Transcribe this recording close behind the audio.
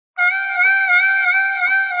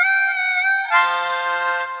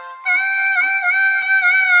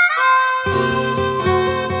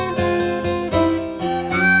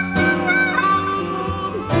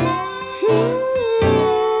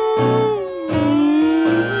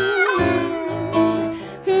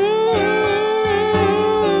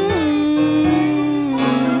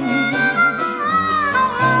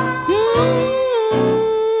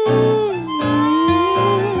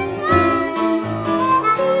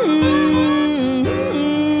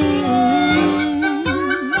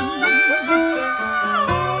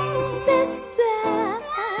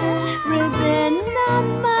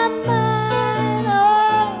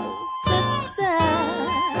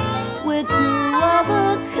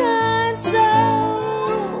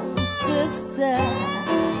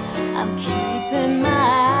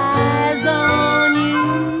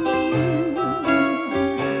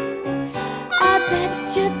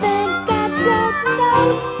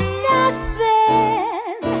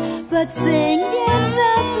but singing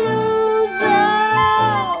the blues.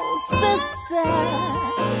 Oh, sister,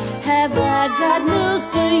 have I got news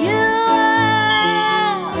for you?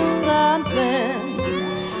 Something.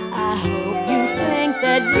 I hope you think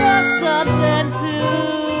that you're something too.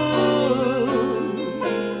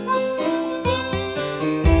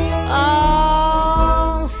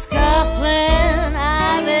 Oh, scuffling,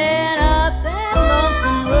 I've been up that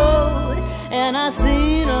lonesome road, and I've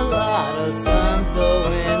seen a lot of suns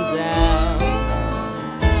going down.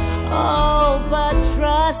 Oh, but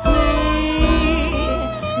trust me,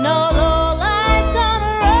 no low life's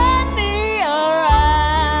gonna run me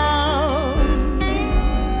around.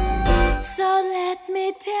 So let me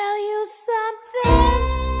tell you something,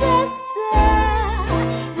 sister.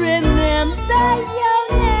 Remember your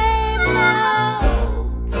name now.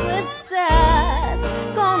 Twisters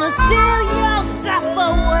gonna steal your stuff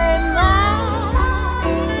away, my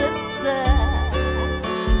sister.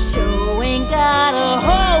 Sure ain't got a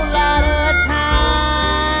whole lot of time.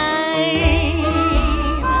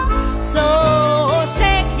 So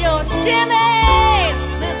shake your shimmy,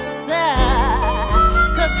 sister.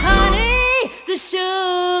 'Cause honey, the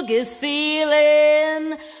sugar's feeling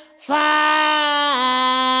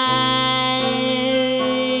fine.